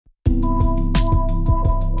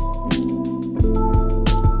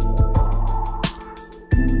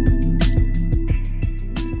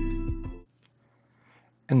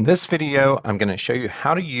In this video, I'm going to show you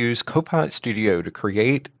how to use Copilot Studio to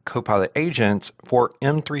create Copilot agents for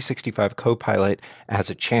M365 Copilot as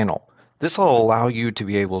a channel. This will allow you to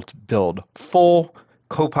be able to build full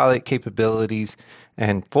Copilot capabilities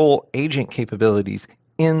and full agent capabilities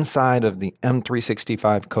inside of the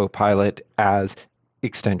M365 Copilot as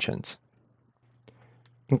extensions.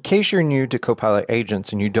 In case you're new to Copilot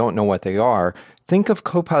agents and you don't know what they are, think of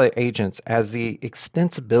Copilot agents as the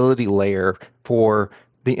extensibility layer for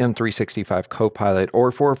the M365 Copilot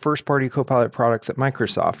or for first-party Copilot products at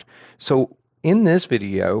Microsoft. So in this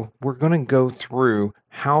video, we're going to go through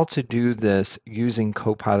how to do this using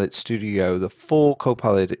Copilot Studio, the full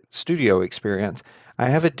Copilot Studio experience. I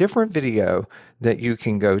have a different video that you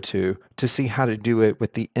can go to see how to do it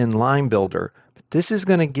with the inline builder. This is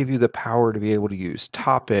going to give you the power to be able to use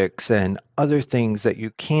topics and other things that you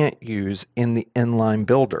can't use in the inline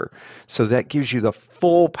builder. So that gives you the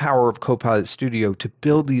full power of Copilot Studio to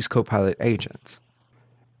build these Copilot agents.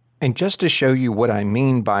 And just to show you what I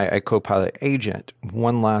mean by a Copilot agent,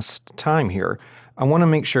 one last time here, I want to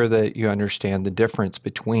make sure that you understand the difference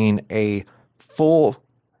between a full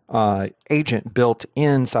agent built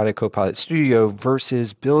inside a Copilot Studio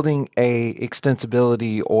versus building a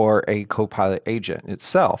extensibility or a Copilot agent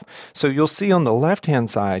itself. So you'll see on the left-hand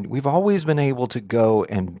side, we've always been able to go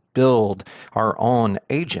and build our own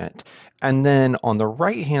agent. And then on the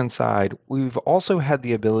right-hand side, we've also had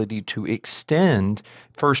the ability to extend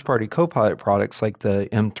first-party Copilot products like the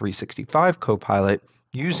M365 Copilot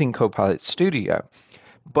using Copilot Studio.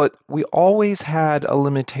 But we always had a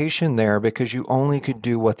limitation there because you only could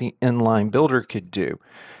do what the inline builder could do.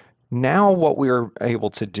 Now what we're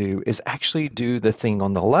able to do is actually do the thing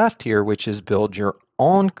on the left here, which is build your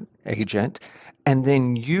own agent and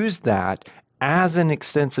then use that as an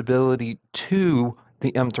extensibility to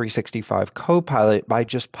the M365 Copilot by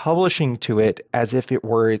just publishing to it as if it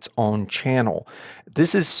were its own channel.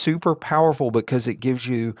 This is super powerful because it gives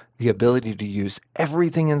you the ability to use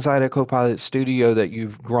everything inside a Copilot Studio that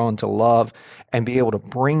you've grown to love and be able to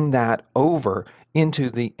bring that over into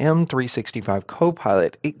the M365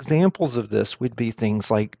 Copilot. Examples of this would be things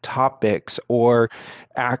like topics or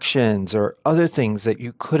actions or other things that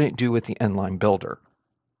you couldn't do with the inline builder.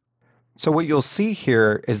 So what you'll see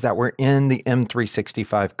here is that we're in the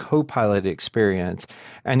M365 Copilot experience.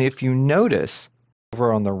 And if you notice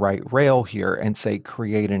over on the right rail here and say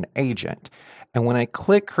create an agent. And when I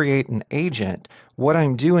click create an agent, what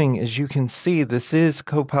I'm doing is you can see this is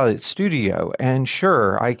Copilot Studio. And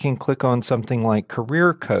sure, I can click on something like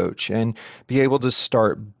career coach and be able to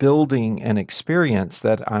start building an experience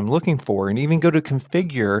that I'm looking for and even go to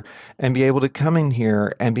configure and be able to come in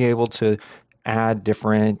here and be able to add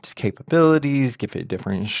different capabilities, give it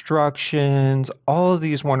different instructions, all of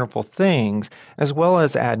these wonderful things, as well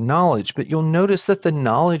as add knowledge. But you'll notice that the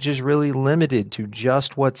knowledge is really limited to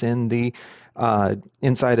just what's in the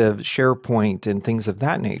inside of SharePoint and things of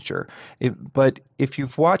that nature. But if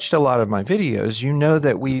you've watched a lot of my videos, you know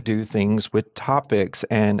that we do things with topics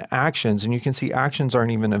and actions, and you can see actions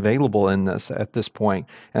aren't even available in this at this point.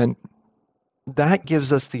 And that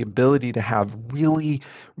gives us the ability to have really,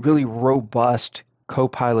 really robust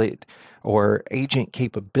Copilot or agent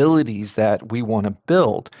capabilities that we want to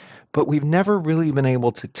build. But we've never really been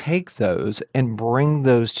able to take those and bring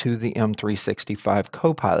those to the M365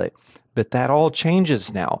 Copilot. But that all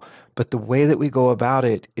changes now. But the way that we go about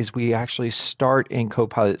it is we actually start in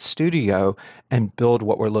Copilot Studio and build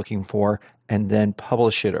what we're looking for and then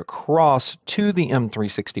publish it across to the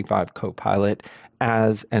M365 Copilot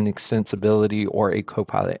as an extensibility or a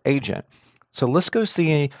Copilot agent. So let's go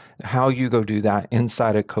see how you go do that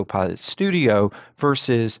inside of Copilot Studio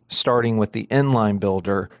versus starting with the inline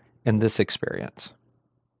builder in this experience.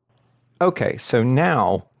 Okay, so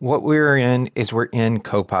now what we're in is we're in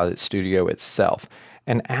Copilot Studio itself.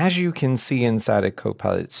 And as you can see inside of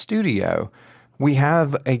Copilot Studio, we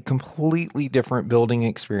have a completely different building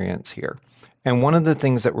experience here. And one of the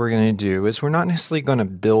things that we're going to do is we're not necessarily going to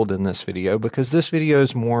build in this video because this video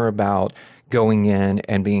is more about going in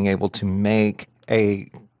and being able to make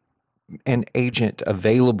an agent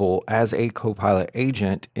available as a Copilot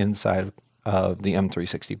agent inside of the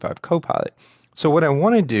M365 Copilot. So what I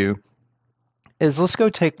want to do is let's go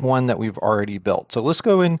take one that we've already built. So let's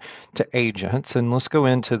go into agents and let's go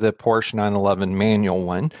into the Porsche 911 manual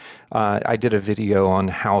one. I did a video on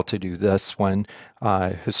how to do this one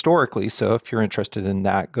historically, so if you're interested in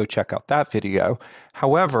that, go check out that video.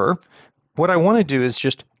 However, what I want to do is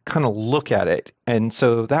just kind of look at it. And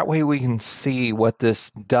so that way we can see what this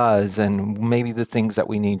does and maybe the things that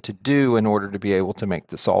we need to do in order to be able to make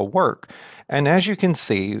this all work. And as you can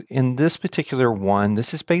see, in this particular one,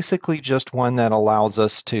 this is basically just one that allows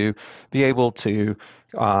us to be able to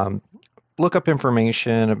um, look up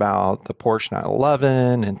information about the Porsche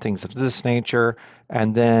 911 and things of this nature.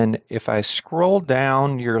 And then if I scroll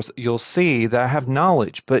down, you'll see that I have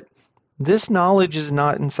knowledge, but this knowledge is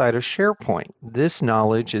not inside of SharePoint. This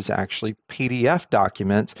knowledge is actually PDF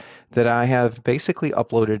documents that I have basically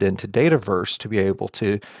uploaded into Dataverse to be able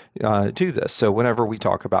to do this. So whenever we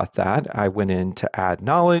talk about that, I went in to add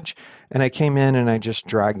knowledge, and I came in and I just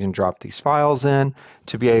dragged and dropped these files in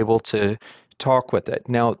to be able to talk with it.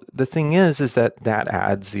 Now, the thing is that that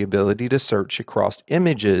adds the ability to search across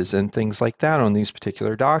images and things like that on these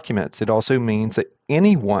particular documents. It also means that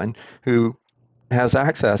anyone who has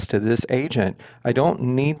access to this agent, I don't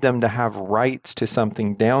need them to have rights to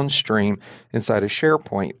something downstream inside of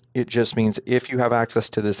SharePoint. It just means if you have access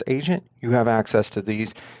to this agent, you have access to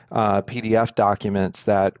these PDF documents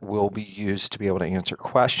that will be used to be able to answer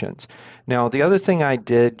questions. Now, the other thing I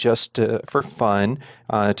did just for fun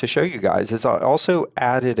to show you guys is I also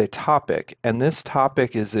added a topic, and this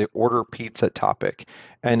topic is the order pizza topic.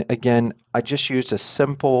 And again, I just used a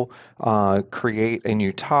simple create a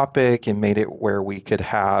new topic and made it where we could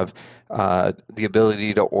have the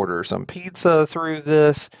ability to order some pizza through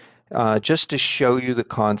this, just to show you the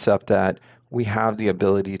concept that we have the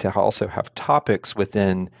ability to also have topics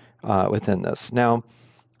within this. Now,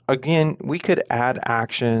 again, we could add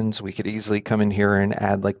actions. We could easily come in here and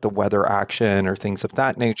add like the weather action or things of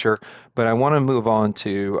that nature. But I want to move on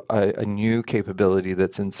to a new capability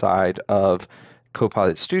that's inside of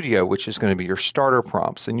Copilot Studio, which is going to be your starter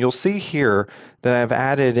prompts. And you'll see here that I've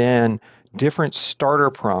added in different starter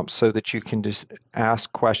prompts so that you can just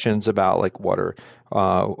ask questions about like what are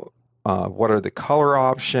the color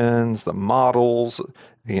options, the models,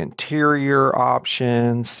 the interior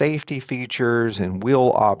options, safety features, and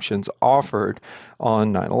wheel options offered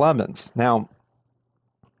on 911s. Now,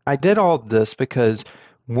 I did all this because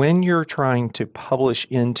when you're trying to publish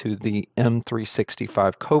into the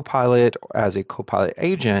M365 Copilot as a Copilot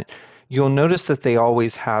agent, you'll notice that they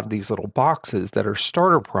always have these little boxes that are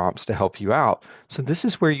starter prompts to help you out. So this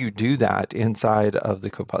is where you do that inside of the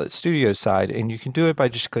Copilot Studio side, and you can do it by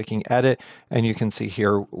just clicking Edit, and you can see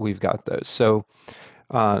here we've got those. So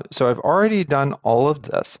I've already done all of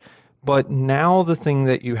this, but now the thing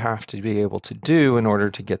that you have to be able to do in order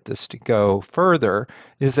to get this to go further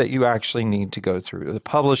is that you actually need to go through the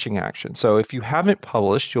publishing action. So if you haven't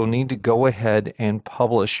published, you'll need to go ahead and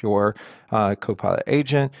publish your Copilot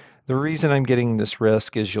agent. The reason I'm getting this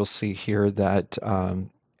risk is you'll see here that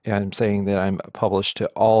I'm saying that I'm published to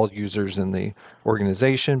all users in the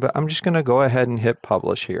organization, but I'm just going to go ahead and hit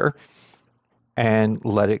publish here and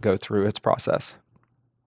let it go through its process.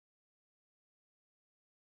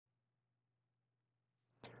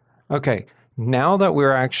 Okay, now that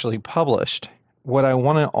we're actually published, what I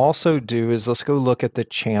want to also do is let's go look at the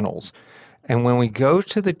channels. And when we go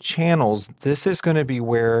to the channels, this is going to be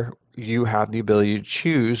where you have the ability to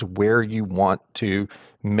choose where you want to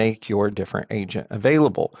make your different agent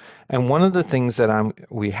available. And one of the things that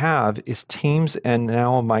we have is Teams and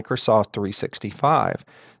now Microsoft 365.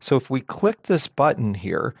 So if we click this button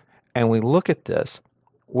here and we look at this,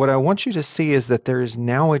 what I want you to see is that there is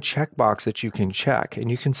now a checkbox that you can check. And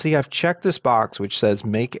you can see I've checked this box which says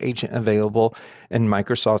Make Agent Available in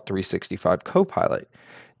Microsoft 365 Copilot.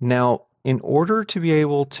 Now, in order to be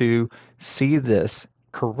able to see this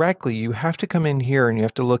correctly, you have to come in here and you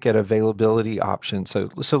have to look at availability options. So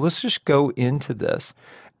let's just go into this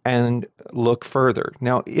and look further.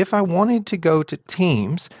 Now, if I wanted to go to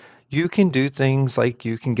Teams, you can do things like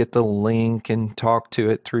you can get the link and talk to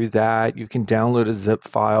it through that. You can download a zip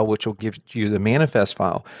file, which will give you the manifest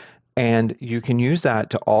file. And you can use that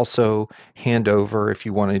to also hand over if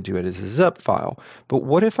you want to do it as a zip file. But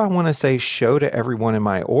what if I want to say show to everyone in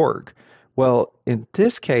my org? Well, in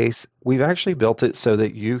this case, we've actually built it so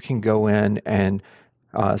that you can go in and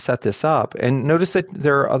set this up. And notice that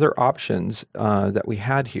there are other options that we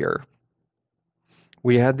had here.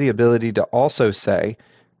 We had the ability to also say,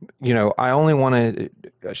 I only want to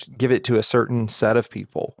give it to a certain set of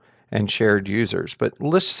people and shared users. But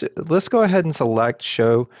let's go ahead and select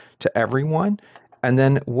show to everyone. And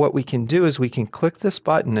then what we can do is we can click this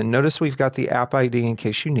button and notice we've got the app ID in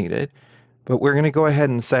case you need it. But we're going to go ahead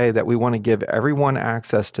and say that we want to give everyone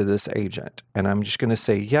access to this agent. And I'm just going to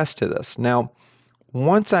say yes to this. Now,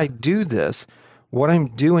 once I do this, what I'm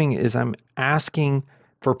doing is I'm asking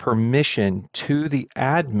for permission to the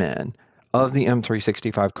admin of the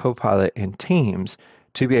M365 Copilot and Teams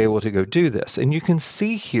to be able to go do this. And you can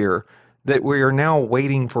see here that we are now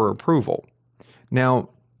waiting for approval. Now,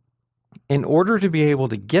 in order to be able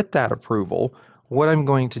to get that approval, what I'm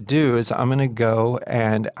going to do is I'm going to go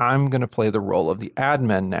and I'm going to play the role of the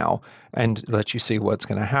admin now and let you see what's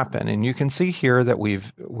going to happen. And you can see here that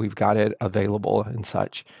we've got it available and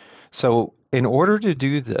such. So in order to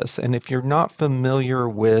do this, and if you're not familiar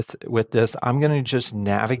with this, I'm going to just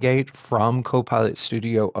navigate from Copilot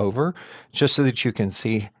Studio over just so that you can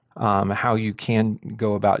see how you can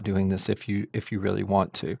go about doing this if you really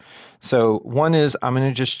want to. So one is I'm going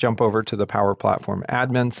to just jump over to the Power Platform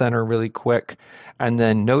Admin Center really quick, and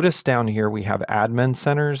then notice down here we have admin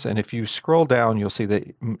centers, and if you scroll down you'll see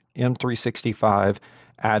the M365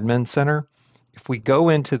 Admin Center. If we go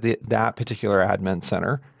into that particular admin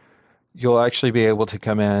center, you'll actually be able to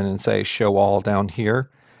come in and say show all down here,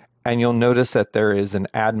 and you'll notice that there is an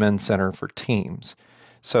admin center for Teams.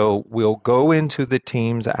 So we'll go into the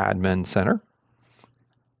Teams admin center,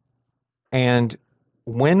 and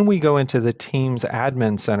when we go into the Teams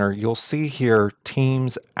admin center, you'll see here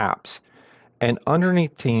Teams apps, and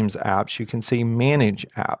underneath Teams apps you can see manage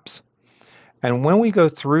apps. And when we go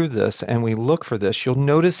through this and we look for this, you'll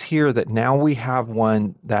notice here that now we have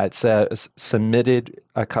one that says submitted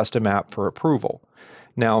a custom app for approval.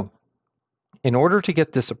 Now, in order to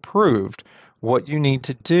get this approved, what you need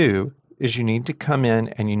to do is you need to come in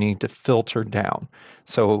and you need to filter down.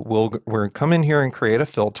 So we're going to come in here and create a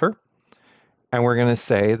filter, and we're going to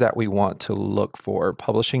say that we want to look for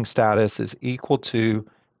publishing status is equal to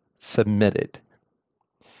submitted.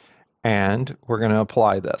 And we're going to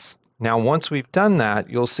apply this. Now, once we've done that,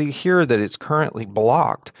 you'll see here that it's currently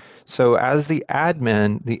blocked. So as the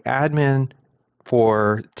admin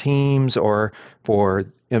for Teams or for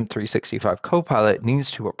M365 Copilot needs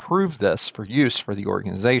to approve this for use for the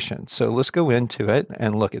organization. So let's go into it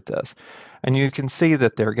and look at this. And you can see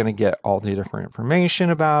that they're going to get all the different information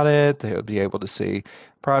about it. They'll be able to see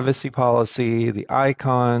privacy policy, the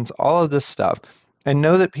icons, all of this stuff. And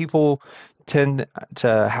know that people tend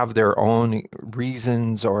to have their own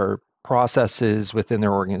reasons or processes within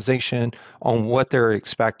their organization on what they're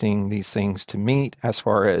expecting these things to meet as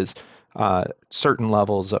far as certain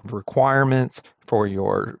levels of requirements for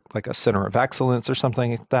your, like a center of excellence or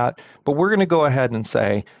something like that. But we're going to go ahead and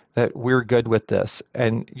say that we're good with this.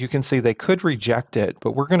 And you can see they could reject it,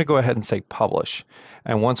 but we're going to go ahead and say publish.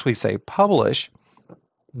 And once we say publish,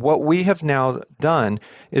 what we have now done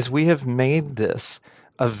is we have made this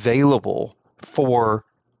available for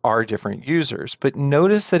our different users. But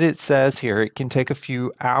notice that it says here it can take a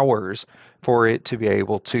few hours for it to be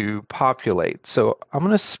able to populate. So I'm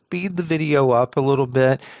going to speed the video up a little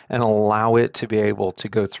bit and allow it to be able to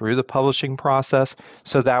go through the publishing process,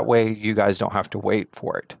 so that way you guys don't have to wait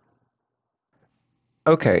for it.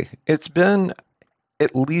 Okay, it's been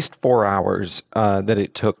at least 4 hours that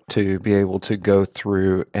it took to be able to go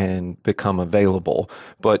through and become available.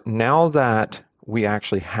 But now that we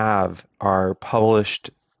actually have our published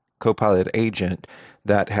Copilot agent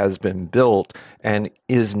that has been built and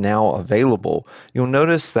is now available, you'll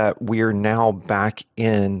notice that we're now back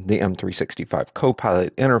in the M365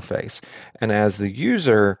 Copilot interface. And as the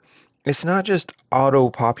user, it's not just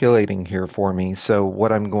auto-populating here for me. So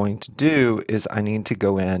what I'm going to do is I need to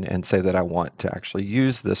go in and say that I want to actually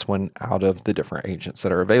use this one out of the different agents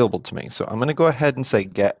that are available to me. So I'm going to go ahead and say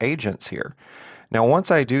get agents here. Now,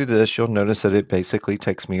 once I do this, you'll notice that it basically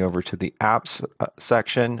takes me over to the apps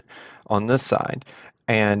section on this side.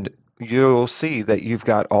 And you'll see that you've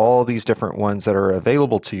got all these different ones that are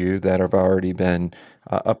available to you that have already been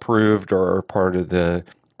approved or are part of the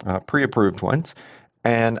pre-approved ones.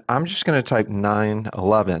 And I'm just going to type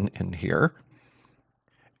 911 in here.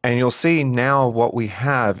 And you'll see now what we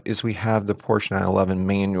have is we have the Porsche 911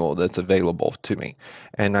 manual that's available to me.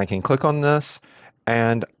 And I can click on this,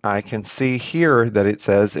 and I can see here that it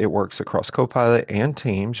says it works across Copilot and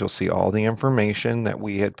Teams. You'll see all the information that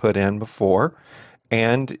we had put in before.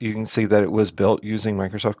 And you can see that it was built using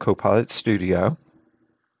Microsoft Copilot Studio.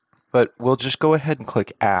 But we'll just go ahead and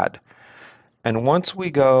click Add. And once we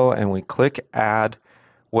go and we click Add,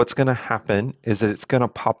 what's going to happen is that it's going to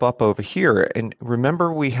pop up over here. And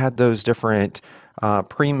remember, we had those different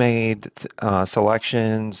pre-made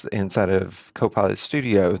selections inside of Copilot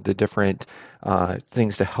Studio, the different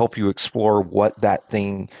things to help you explore what that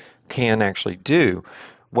thing can actually do.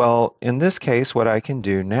 Well, in this case, what I can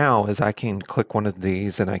do now is I can click one of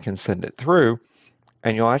these and I can send it through,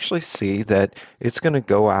 and you'll actually see that it's going to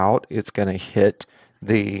go out, it's going to hit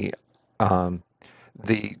the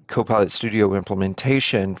the Copilot Studio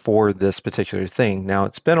implementation for this particular thing. Now,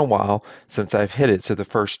 it's been a while since I've hit it, so the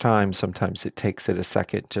first time, sometimes it takes it a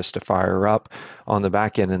second just to fire up on the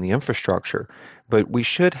back end and the infrastructure. But we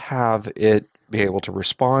should have it be able to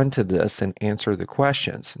respond to this and answer the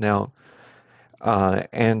questions. Now,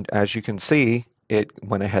 and as you can see, it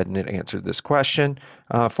went ahead and it answered this question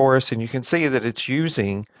for us, and you can see that it's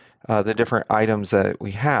using the different items that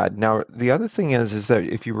we had. Now, the other thing is that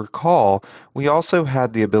if you recall, we also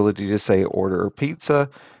had the ability to say order pizza,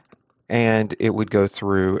 and it would go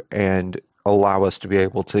through and allow us to be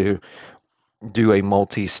able to do a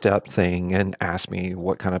multi-step thing and ask me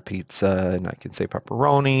what kind of pizza, and I can say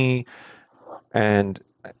pepperoni, and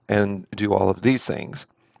do all of these things.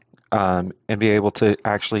 And be able to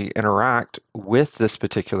actually interact with this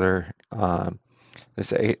particular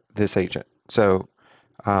this agent. So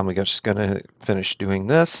we're just going to finish doing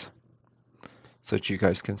this so that you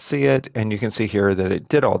guys can see it, and you can see here that it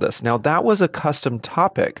did all this. Now that was a custom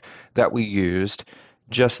topic that we used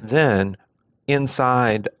just then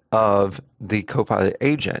inside of the Copilot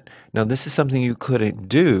agent. Now this is something you couldn't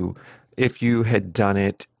do if you had done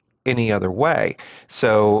it any other way.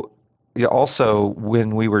 So also,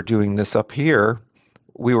 when we were doing this up here,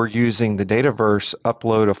 we were using the Dataverse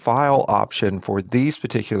upload a file option for these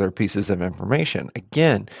particular pieces of information.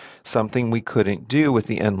 Again, something we couldn't do with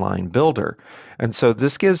the inline builder. And so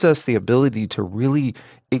this gives us the ability to really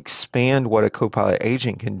expand what a Copilot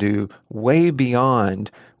agent can do way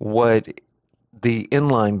beyond what the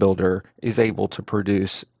inline builder is able to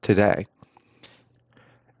produce today.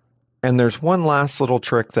 And there's one last little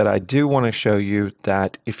trick that I do want to show you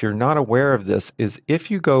that if you're not aware of this is if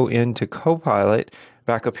you go into Copilot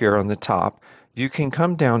back up here on the top, you can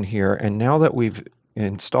come down here, and now that we've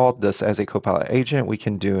installed this as a Copilot agent, we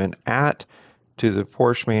can do an @ to the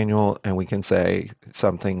force manual, and we can say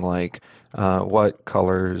something like, what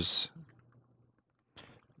colors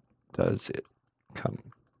does it come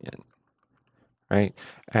in, right?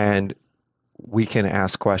 And we can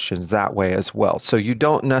ask questions that way as well. So you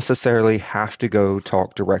don't necessarily have to go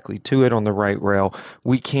talk directly to it on the right rail.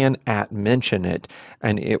 We can mention it,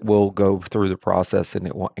 and it will go through the process and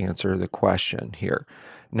it will answer the question here.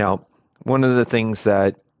 Now, one of the things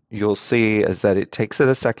that you'll see is that it takes it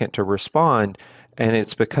a second to respond, and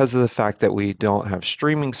it's because of the fact that we don't have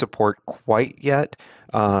streaming support quite yet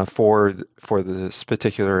for this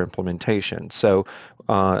particular implementation. So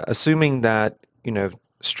assuming that,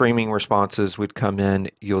 streaming responses would come in,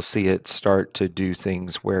 you'll see it start to do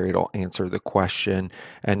things where it'll answer the question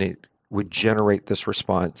and it would generate this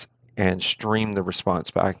response and stream the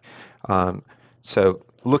response back. So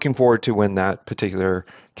looking forward to when that particular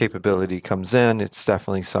capability comes in. It's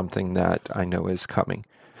definitely something that I know is coming.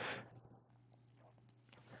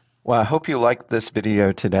 Well, I hope you liked this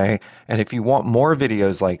video today, and if you want more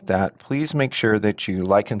videos like that, please make sure that you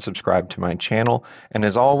like and subscribe to my channel. And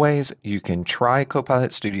as always, you can try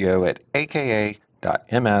Copilot Studio at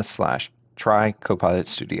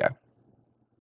aka.ms/trycopilotstudio.